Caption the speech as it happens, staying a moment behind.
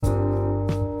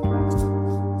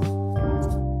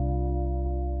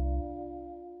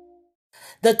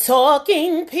The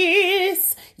talking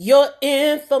piece, your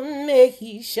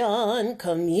information,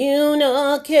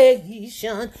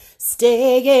 communication,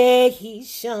 station.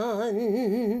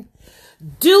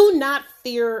 Do not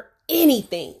fear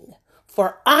anything,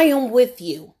 for I am with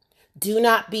you. Do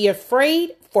not be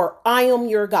afraid, for I am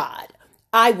your God.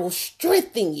 I will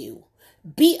strengthen you.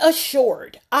 Be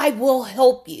assured, I will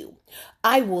help you.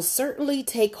 I will certainly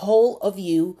take hold of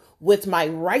you with my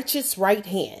righteous right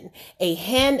hand, a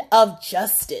hand of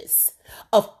justice,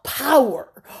 of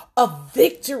power, of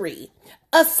victory,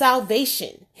 of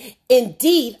salvation.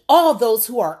 Indeed, all those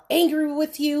who are angry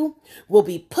with you will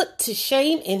be put to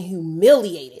shame and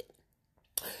humiliated.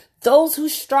 Those who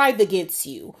strive against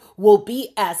you will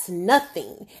be as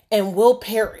nothing and will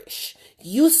perish.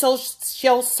 You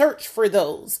shall search for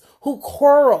those who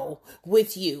quarrel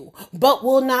with you, but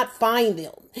will not find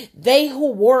them. They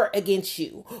who war against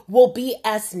you will be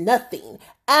as nothing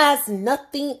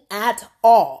at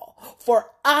all. For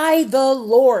I, the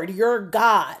Lord, your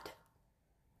God,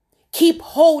 keep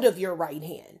hold of your right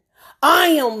hand. I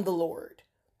am the Lord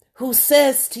who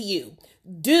says to you,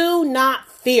 do not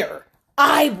fear.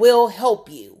 I will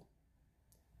help you.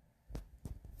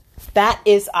 That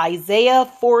is Isaiah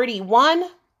 41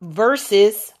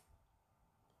 verses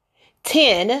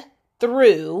 10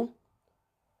 through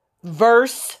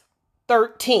verse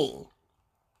 13.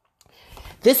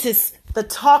 This is the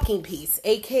talking piece,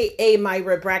 aka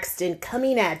Myra Braxton,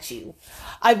 coming at you.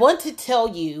 I want to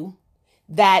tell you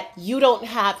that you don't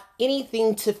have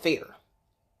anything to fear.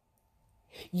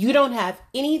 You don't have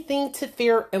anything to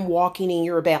fear in walking in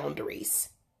your boundaries.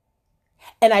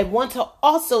 And I want to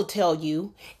also tell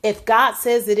you, if God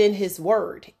says it in his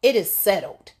word, it is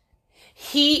settled.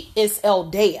 He is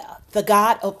Eldea, the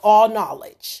God of all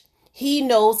knowledge. He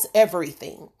knows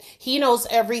everything. He knows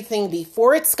everything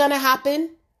before it's going to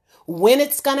happen, when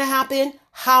it's going to happen,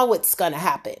 how it's going to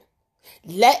happen.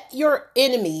 Let your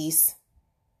enemies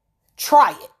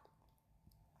try it.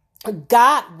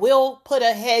 God will put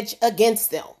a hedge against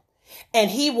them,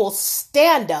 and he will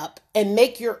stand up and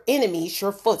make your enemies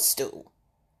your footstool.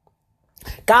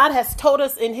 God has told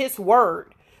us in his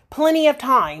word plenty of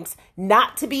times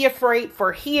not to be afraid,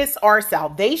 for he is our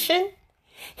salvation.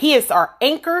 He is our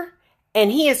anchor,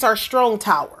 and he is our strong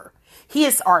tower. He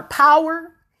is our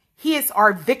power. He is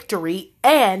our victory.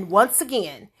 And once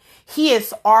again, he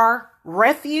is our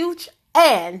refuge,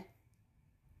 and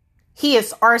he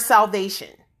is our salvation.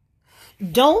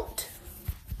 Don't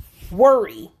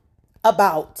worry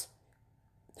about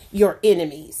your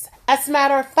enemies. As a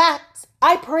matter of fact,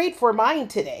 I prayed for mine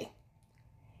today.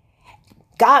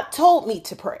 God told me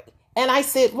to pray. And I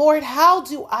said, Lord, how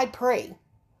do I pray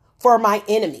for my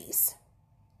enemies?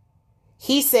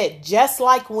 He said, just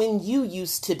like when you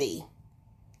used to be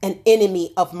an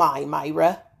enemy of mine,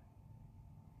 Myra.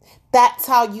 That's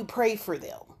how you pray for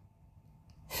them.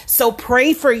 So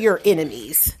pray for your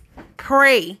enemies.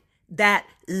 Pray that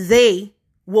they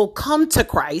will come to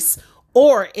Christ,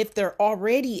 or if they're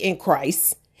already in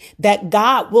Christ, that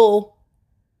God will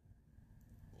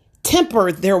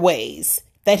temper their ways,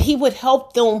 that he would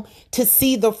help them to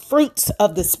see the fruits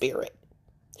of the Spirit.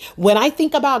 When I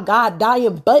think about God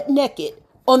dying butt naked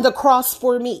on the cross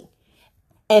for me,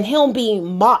 and him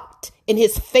being mocked and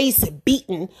his face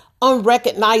beaten,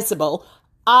 unrecognizable,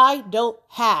 I don't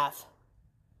have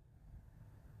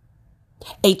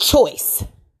a choice.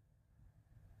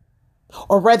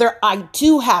 Or rather, I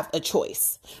do have a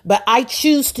choice, but I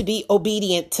choose to be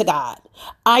obedient to God.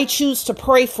 I choose to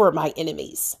pray for my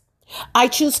enemies. I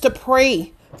choose to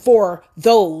pray for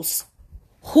those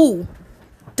who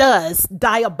does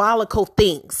diabolical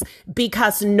things,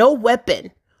 because no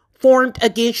weapon formed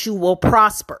against you will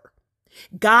prosper.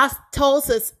 God tells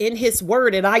us in his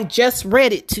word, and I just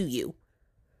read it to you.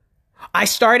 I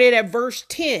started at verse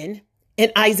 10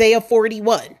 in Isaiah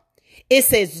 41. It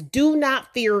says, do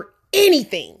not fear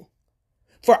anything,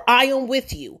 for I am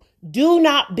with you. Do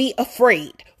not be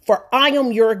afraid, for I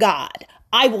am your God.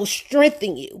 I will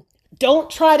strengthen you.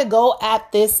 Don't try to go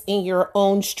at this in your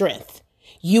own strength.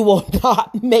 You will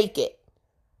not make it.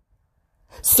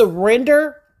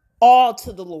 Surrender all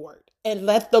to the Lord and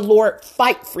let the Lord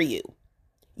fight for you.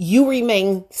 You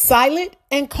remain silent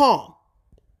and calm.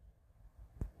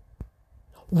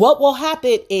 What will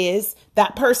happen is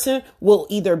that person will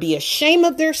either be ashamed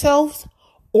of themselves,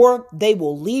 or they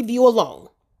will leave you alone.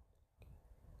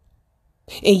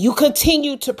 And you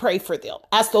continue to pray for them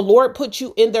as the Lord puts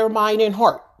you in their mind and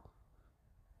heart.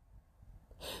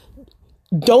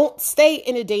 Don't stay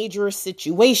in a dangerous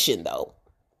situation, though.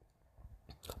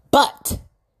 But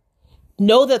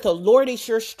know that the Lord is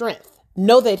your strength.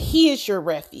 Know that he is your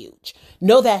refuge.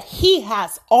 Know that he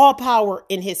has all power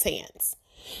in his hands.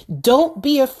 Don't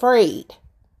be afraid.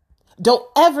 Don't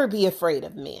ever be afraid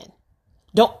of men.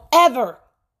 Don't ever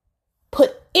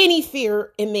put any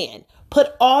fear in men.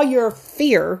 Put all your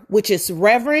fear, which is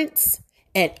reverence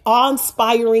and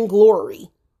awe-inspiring glory,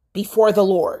 before the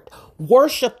Lord.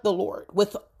 Worship the Lord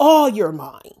with all your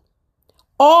mind,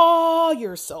 all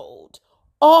your soul,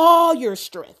 all your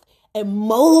strength, and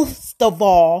most of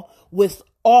all, with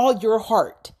all your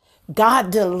heart.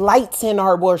 God delights in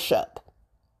our worship.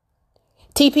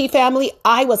 TP family,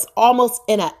 I was almost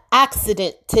in an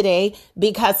accident today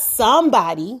because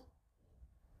somebody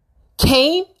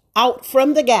came out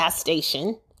from the gas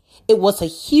station. It was a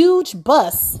huge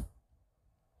bus,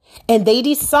 and they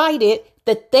decided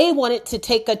that they wanted to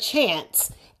take a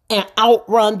chance and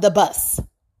outrun the bus.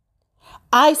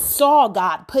 I saw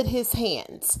God put his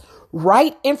hands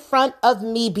right in front of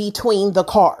me between the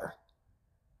car.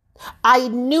 I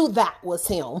knew that was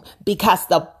him because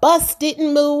the bus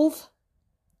didn't move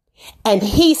and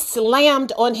he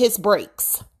slammed on his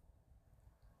brakes.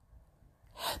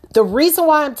 The reason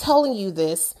why I'm telling you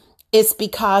this is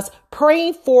because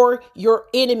praying for your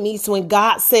enemies when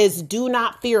God says do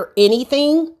not fear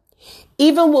anything,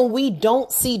 even when we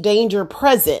don't see danger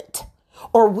present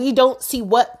or we don't see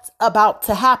what's about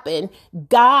to happen,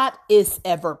 God is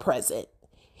ever present.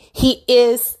 He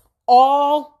is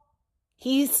all,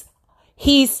 he's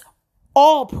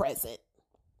all present.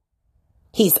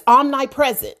 He's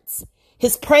omnipresent.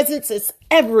 His presence is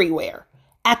everywhere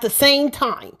at the same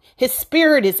time. His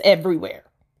spirit is everywhere.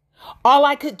 All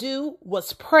I could do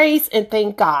was praise and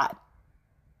thank God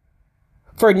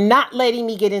for not letting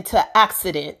me get into an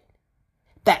accident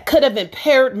that could have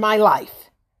impaired my life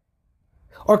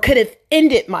or could have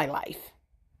ended my life.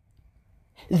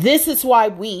 This is why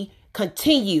we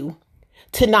continue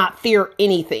to not fear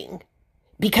anything,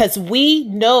 because we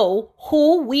know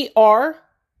who we are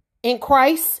in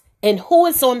Christ and who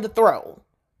is on the throne.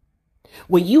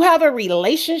 When you have a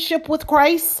relationship with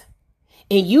Christ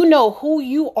and you know who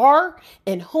you are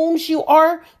and whom's you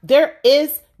are, there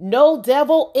is no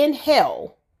devil in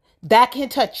hell that can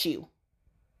touch you.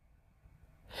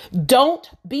 Don't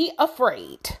be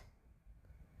afraid.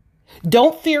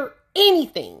 Don't fear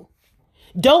anything.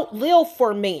 Don't live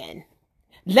for man.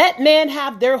 Let man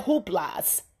have their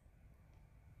hooplas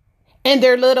and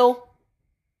their little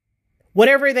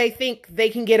whatever they think they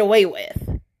can get away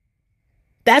with.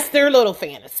 That's their little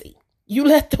fantasy. You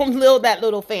let them live that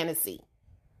little fantasy.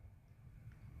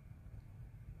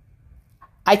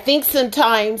 I think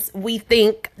sometimes we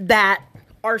think that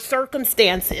our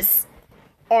circumstances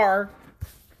are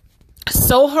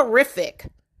so horrific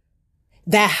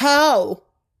that how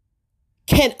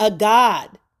can a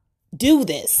God do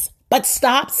this? But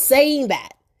stop saying that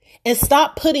and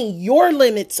stop putting your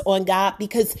limits on God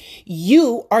because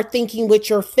you are thinking with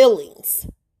your feelings.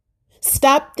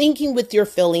 Stop thinking with your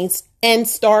feelings and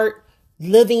start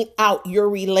living out your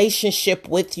relationship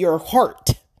with your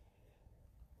heart.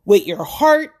 With your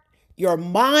heart, your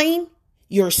mind,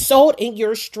 your soul, and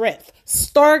your strength.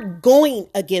 Start going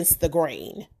against the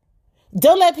grain.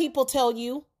 Don't let people tell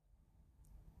you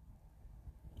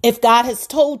if God has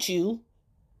told you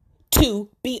to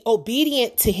be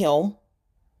obedient to him.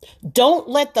 Don't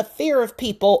let the fear of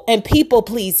people and people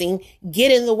pleasing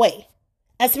get in the way.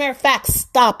 As a matter of fact,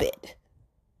 stop it.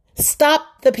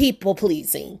 Stop the people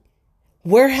pleasing.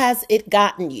 Where has it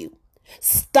gotten you?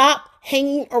 Stop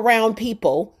hanging around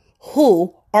people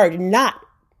who are not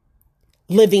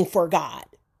living for God,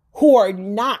 who are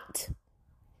not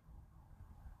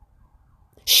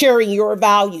sharing your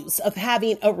values of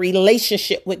having a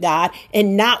relationship with God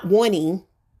and not wanting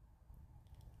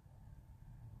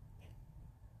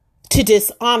to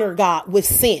dishonor God with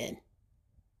sin.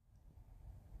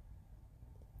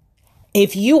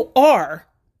 If you are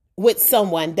with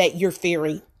someone that you're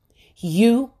fearing,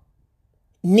 you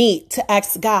need to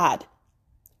ask God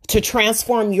to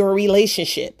transform your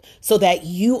relationship so that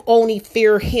you only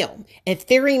fear him. And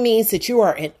fearing means that you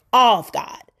are in awe of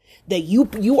God, that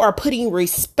you are putting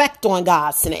respect on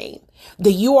God's name,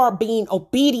 that you are being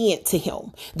obedient to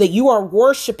him, that you are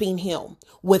worshiping him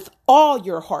with all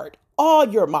your heart, all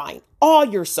your mind, all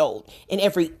your soul, in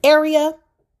every area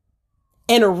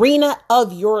and arena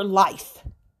of your life.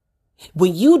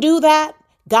 When you do that,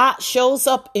 God shows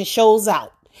up and shows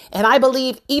out. And I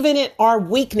believe even in our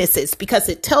weaknesses, because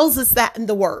it tells us that in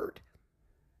the word,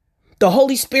 the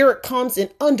Holy Spirit comes and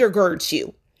undergirds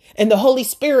you, and the Holy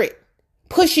Spirit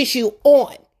pushes you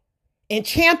on and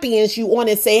champions you on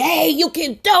and say, hey, you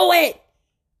can do it.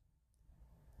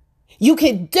 You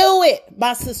can do it,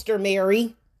 my sister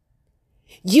Mary.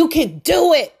 You can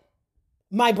do it,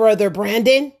 my brother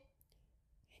Brandon.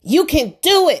 You can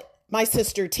do it, my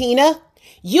sister Tina.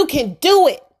 You can do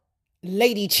it,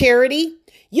 Lady Charity.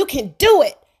 You can do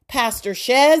it, Pastor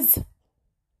Shez.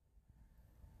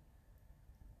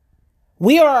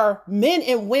 We are men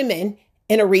and women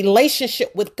in a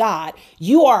relationship with God.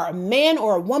 You are a man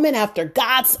or a woman after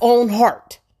God's own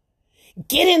heart.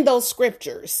 Get in those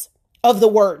scriptures of the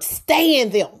word. Stay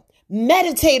in them.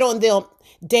 Meditate on them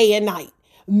day and night.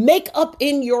 Make up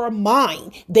in your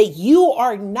mind that you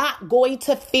are not going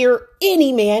to fear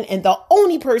any man, and the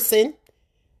only person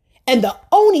and the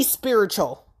only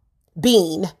spiritual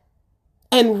being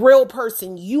and real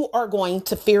person you are going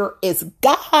to fear is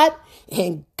God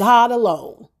and God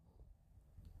alone.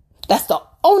 That's the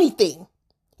only thing.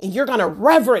 And you're going to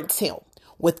reverence him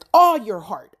with all your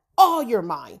heart, all your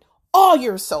mind, all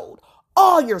your soul,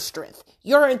 all your strength,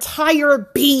 your entire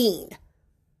being.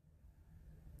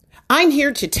 I'm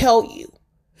here to tell you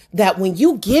that when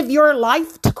you give your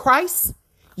life to Christ,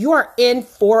 you are in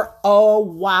for a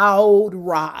wild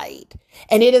ride.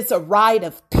 And it is a ride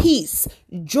of peace,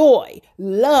 joy,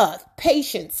 love,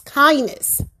 patience,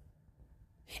 kindness.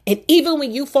 And even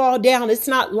when you fall down, it's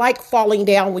not like falling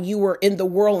down when you were in the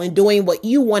world and doing what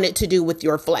you wanted to do with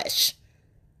your flesh.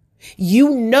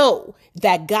 You know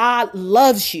that God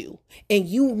loves you, and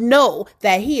you know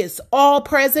that he is all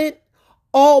present,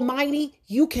 almighty.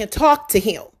 You can talk to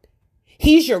him.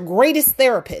 He's your greatest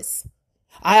therapist.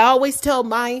 I always tell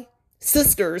my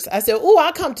sisters, I said,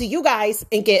 I'll come to you guys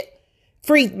and get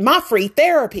my free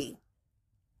therapy.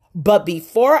 But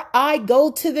before I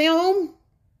go to them,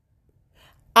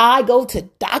 I go to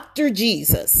Dr.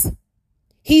 Jesus.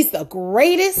 He's the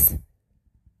greatest,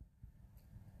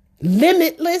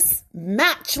 limitless,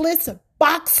 matchless,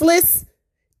 boxless,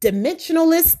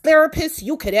 dimensionalist therapist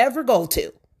you could ever go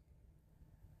to.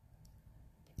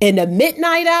 In the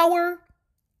midnight hour,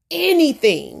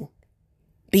 anything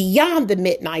beyond the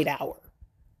midnight hour,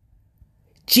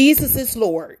 Jesus is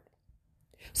Lord.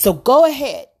 So go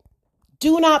ahead.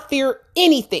 Do not fear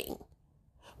anything,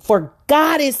 for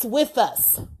God is with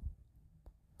us.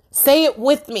 Say it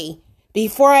with me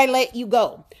before I let you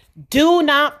go. Do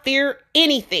not fear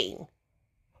anything,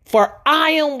 for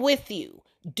I am with you.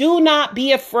 Do not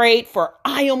be afraid, for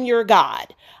I am your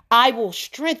God. I will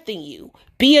strengthen you.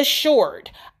 Be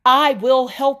assured, I will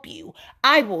help you.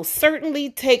 I will certainly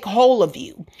take hold of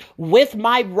you with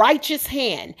my righteous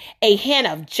hand, a hand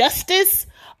of justice,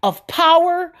 of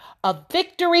power, of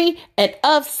victory, and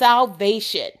of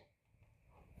salvation.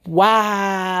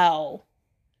 Wow.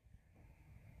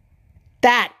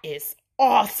 That is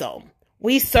awesome.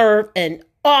 We serve an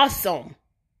awesome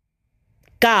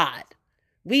God.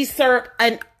 We serve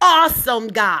an awesome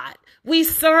God. We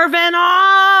serve an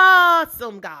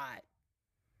awesome God.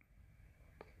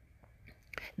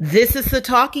 This is the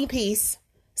Talking Piece,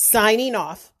 signing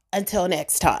off. Until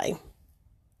next time.